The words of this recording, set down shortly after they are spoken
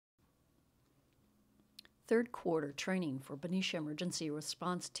Third quarter training for Benician emergency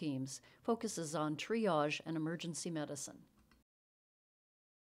response teams focuses on triage and emergency medicine.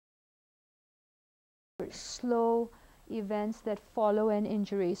 Slow events that follow an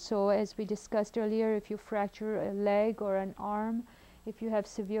injury. So as we discussed earlier, if you fracture a leg or an arm, if you have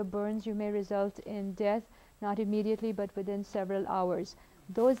severe burns, you may result in death, not immediately but within several hours.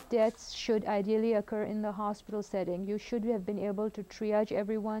 Those deaths should ideally occur in the hospital setting. You should have been able to triage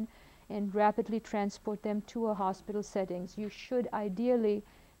everyone and rapidly transport them to a hospital settings. You should ideally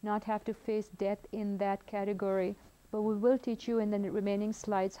not have to face death in that category, but we will teach you in the remaining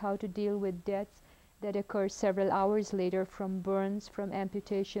slides how to deal with deaths that occur several hours later from burns, from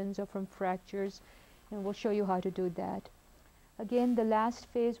amputations, or from fractures, and we'll show you how to do that. Again, the last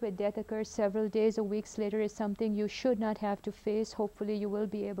phase where death occurs several days or weeks later is something you should not have to face. Hopefully you will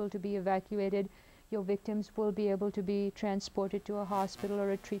be able to be evacuated. Your victims will be able to be transported to a hospital or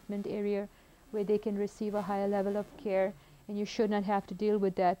a treatment area where they can receive a higher level of care, and you should not have to deal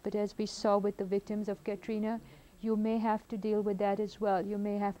with that. But as we saw with the victims of Katrina, you may have to deal with that as well. You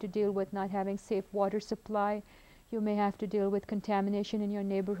may have to deal with not having safe water supply. You may have to deal with contamination in your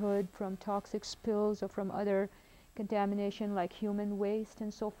neighborhood from toxic spills or from other contamination like human waste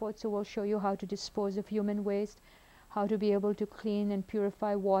and so forth. So we'll show you how to dispose of human waste, how to be able to clean and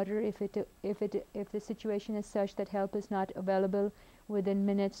purify water if the situation is such that help is not available within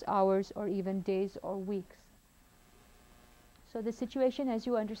minutes, hours, or even days or weeks. So the situation, as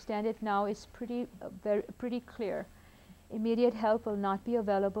you understand it now, is pretty clear. Immediate help will not be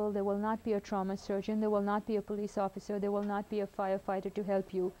available. There will not be a trauma surgeon. There will not be a police officer. There will not be a firefighter to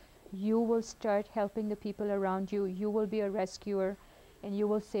help you. You will start helping the people around you. You will be a rescuer, and you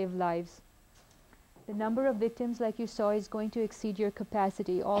will save lives. The number of victims, like you saw, is going to exceed your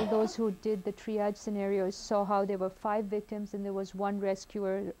capacity. All those who did the triage scenarios saw how there were 5 victims and there was 1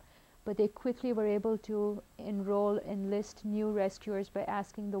 rescuer, but they quickly were able to enlist new rescuers by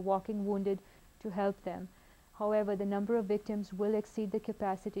asking the walking wounded to help them. However, the number of victims will exceed the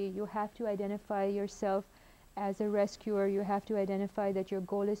capacity. You have to identify yourself as a rescuer. You have to identify that your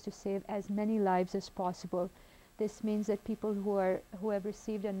goal is to save as many lives as possible. This means that people who have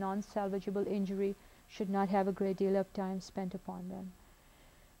received a non-salvageable injury should not have a great deal of time spent upon them.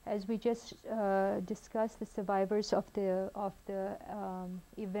 As we just discussed, the survivors of the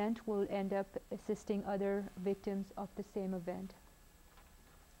event will end up assisting other victims of the same event.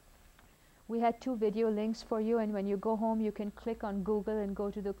 We had 2 video links for you, and when you go home you can click on Google and go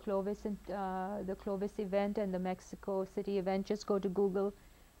to the Clovis event and the Mexico City event. Just go to Google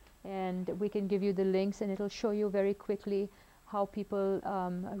and we can give you the links, and it'll show you very quickly how people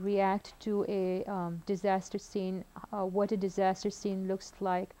react to a disaster scene, what a disaster scene looks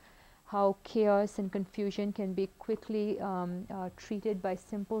like, how chaos and confusion can be quickly treated by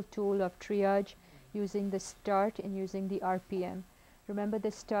simple tool of triage using the START and using the RPM. Remember,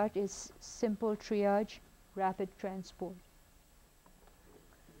 the START is simple triage, rapid transport.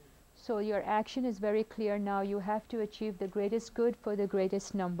 So your action is very clear now. You have to achieve the greatest good for the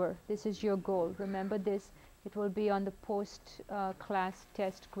greatest number. This is your goal. Remember this. It will be on the post-class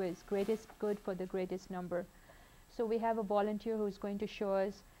test quiz. Greatest good for the greatest number. So we have a volunteer who's going to show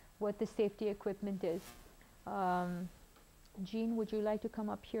us what the safety equipment is. Jean, would you like to come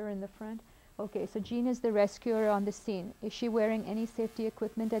up here in the front? Okay, so Jean is the rescuer on the scene. Is she wearing any safety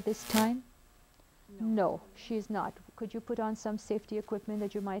equipment at this time? No, she's not. Could you put on some safety equipment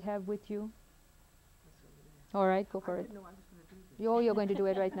that you might have with you? All right, go for it. Oh, you're going to do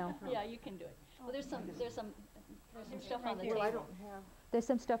it right now. Yeah, you can do it. Well, there's some stuff on the table. I don't have. There's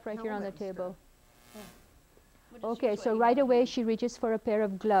some stuff right here on the table. We'll just Okay, use what so you right got. away she reaches for a pair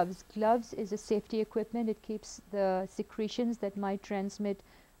of gloves. Gloves is a safety equipment. It keeps the secretions that might transmit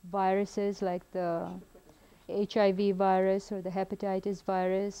viruses like the HIV virus or the hepatitis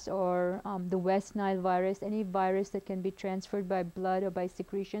virus or the West Nile virus, any virus that can be transferred by blood or by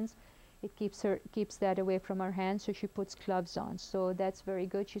secretions. It keeps that away from her hands, so she puts gloves on. So that's very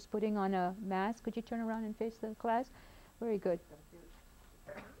good. She's putting on a mask. Could you turn around and face the class? Very good.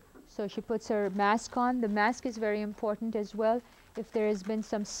 So she puts her mask on. The mask is very important as well. If there has been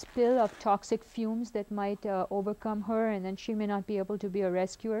some spill of toxic fumes that might overcome her, and then she may not be able to be a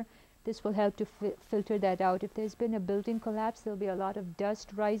rescuer, this will help to filter that out. If there's been a building collapse, there'll be a lot of dust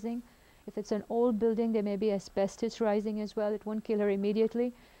rising. If it's an old building, there may be asbestos rising as well. It won't kill her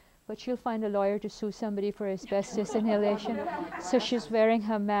immediately, but she'll find a lawyer to sue somebody for asbestos inhalation. So she's wearing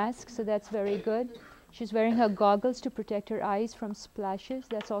her mask, so that's very good. She's wearing her goggles to protect her eyes from splashes.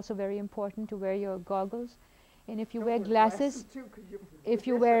 That's also very important, to wear your goggles. And if you wear glasses, if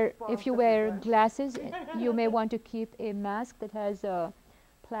you wear glasses, you may want to keep a mask that has a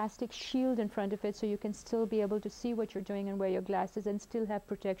plastic shield in front of it so you can still be able to see what you're doing and wear your glasses and still have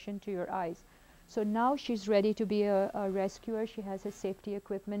protection to your eyes. So now she's ready to be a rescuer. She has her safety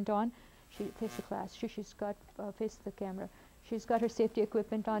equipment on. She face the class. She's got face the camera. She's got her safety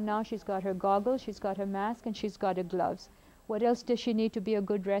equipment on now. She's got her goggles. She's got her mask, and she's got her gloves. What else does she need to be a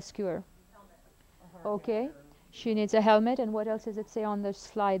good rescuer? Okay. She needs a helmet, and what else does it say on the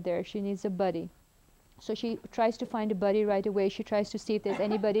slide there? She needs a buddy. So she tries to find a buddy right away. She tries to see if there's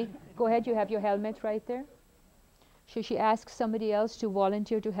anybody. Go ahead, you have your helmet right there. So she asks somebody else to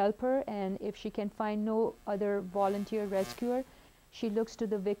volunteer to help her, and if she can find no other volunteer rescuer, she looks to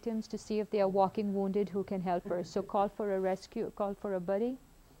the victims to see if they are walking wounded who can help her. So call for a rescue, call for a buddy.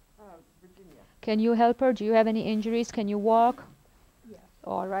 Virginia. Can you help her? Do you have any injuries? Can you walk? Yes.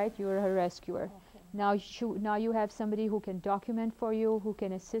 All right, you're her rescuer. Okay. Now you have somebody who can document for you, who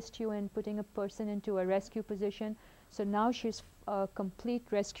can assist you in putting a person into a rescue position. So now she's a complete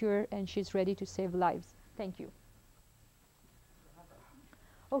rescuer and she's ready to save lives. Thank you.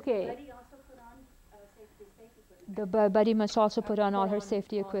 Okay. Buddy also put on safety equipment. The buddy must also put on all her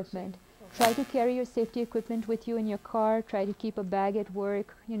safety equipment. Try to carry your safety equipment with you in your car. Try to keep a bag at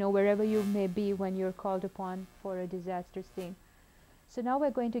work, you know, wherever you may be when you're called upon for a disaster scene. So now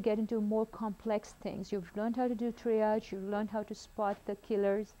we're going to get into more complex things. You've learned how to do triage. You've learned how to spot the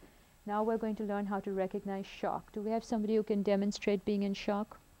killers. Now we're going to learn how to recognize shock. Do we have somebody who can demonstrate being in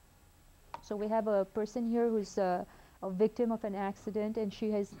shock? So we have a person here who's a victim of an accident, and she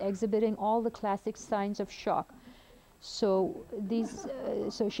is exhibiting all the classic signs of shock. So these,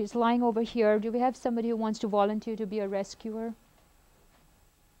 so she's lying over here. Do we have somebody who wants to volunteer to be a rescuer?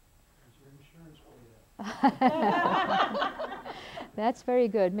 That's very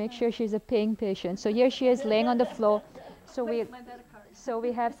good. Make sure she's a paying patient. So here she is laying on the floor. So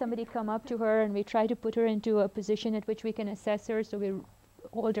we have somebody come up to her, and we try to put her into a position at which we can assess her. So we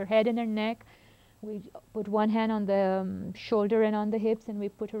hold her head and her neck. We put one hand on the shoulder and on the hips, and we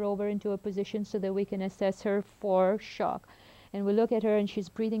put her over into a position so that we can assess her for shock. And we look at her, and she's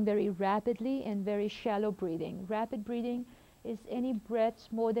breathing very rapidly and very shallow breathing. Rapid breathing is any breaths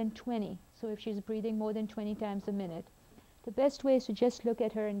more than 20. So if she's breathing more than 20 times a minute. The best way is to just look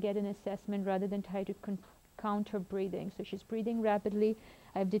at her and get an assessment rather than try to count her breathing. So she's breathing rapidly.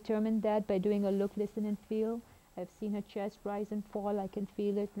 I've determined that by doing a look, listen, and feel. I've seen her chest rise and fall. I can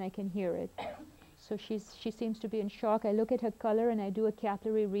feel it and I can hear it. So she seems to be in shock. I look at her color and I do a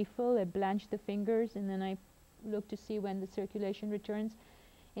capillary refill. I blanch the fingers and then I look to see when the circulation returns.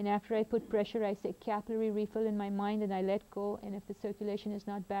 And after I put pressure, I say capillary refill in my mind and I let go. And if the circulation is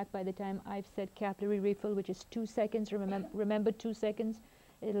not back by the time I've said capillary refill, which is 2 seconds, remember 2 seconds,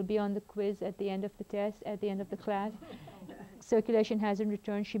 it'll be on the quiz at the end of the test, at the end of the class. Circulation hasn't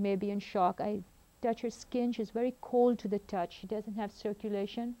returned. She may be in shock. I touch her skin. She's very cold to the touch. She doesn't have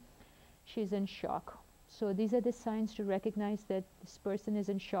circulation. She's in shock. So these are the signs to recognize that this person is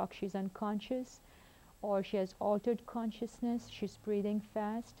in shock. She's unconscious, or she has altered consciousness. She's breathing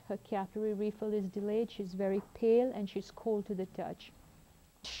fast. Her capillary refill is delayed. She's very pale and she's cold to the touch.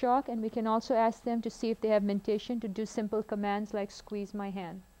 Shock, and we can also ask them to see if they have mentation to do simple commands like squeeze my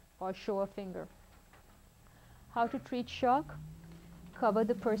hand or show a finger. How to treat shock? Cover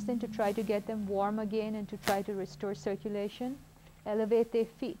the person to try to get them warm again and to try to restore circulation. Elevate their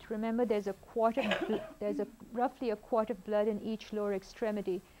feet. Remember, there's roughly a quart of blood in each lower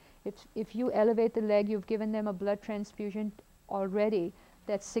extremity. If you elevate the leg, you've given them a blood transfusion already.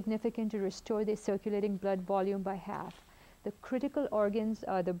 That's significant to restore their circulating blood volume by half. The critical organs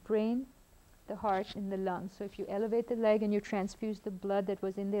are the brain, the heart, and the lungs. So if you elevate the leg and you transfuse the blood that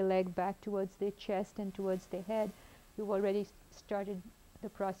was in their leg back towards their chest and towards their head, you've already started the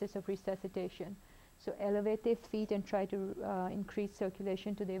process of resuscitation. So elevate their feet and try to increase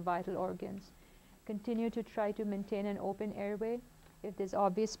circulation to their vital organs. Continue to try to maintain an open airway. If there's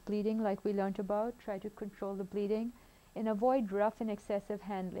obvious bleeding, like we learned about, try to control the bleeding. And avoid rough and excessive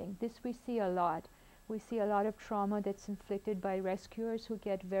handling. This we see a lot. We see a lot of trauma that's inflicted by rescuers who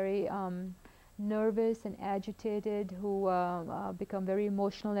get very nervous and agitated, who become very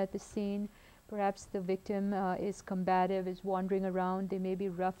emotional at the scene. Perhaps the victim is combative, is wandering around. They may be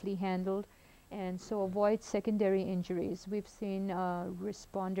roughly handled. And so avoid secondary injuries. We've seen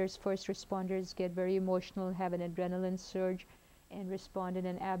first responders get very emotional, have an adrenaline surge, and respond in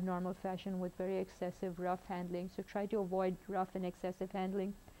an abnormal fashion with very excessive rough handling. So try to avoid rough and excessive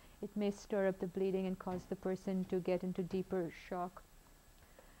handling. It may stir up the bleeding and cause the person to get into deeper shock.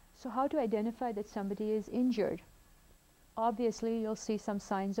 So how to identify that somebody is injured? Obviously, you'll see some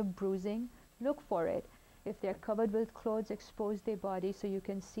signs of bruising. Look for it. If they're covered with clothes, expose their body so you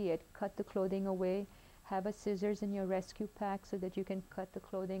can see it. Cut the clothing away. Have a scissors in your rescue pack so that you can cut the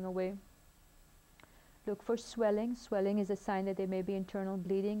clothing away. Look for swelling. Swelling is a sign that there may be internal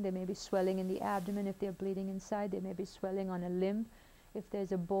bleeding. There may be swelling in the abdomen if they're bleeding inside. There may be swelling on a limb if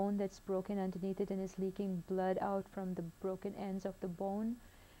there's a bone that's broken underneath it and is leaking blood out from the broken ends of the bone.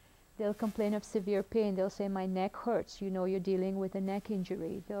 They'll complain of severe pain. They'll say, my neck hurts. You know you're dealing with a neck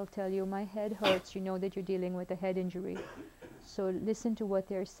injury. They'll tell you, my head hurts. You know that you're dealing with a head injury. So listen to what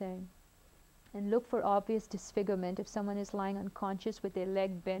they're saying. And look for obvious disfigurement. If someone is lying unconscious with their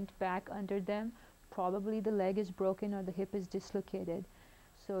leg bent back under them, probably the leg is broken or the hip is dislocated.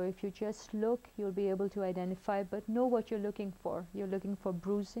 So if you just look, you'll be able to identify, but know what you're looking for. You're looking for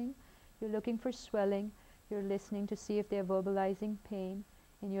bruising, you're looking for swelling, you're listening to see if they're verbalizing pain,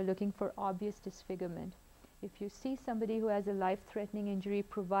 and you're looking for obvious disfigurement. If you see somebody who has a life-threatening injury,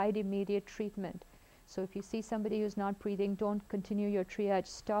 provide immediate treatment. So if you see somebody who's not breathing, don't continue your triage.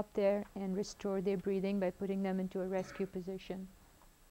 Stop there and restore their breathing by putting them into a rescue position.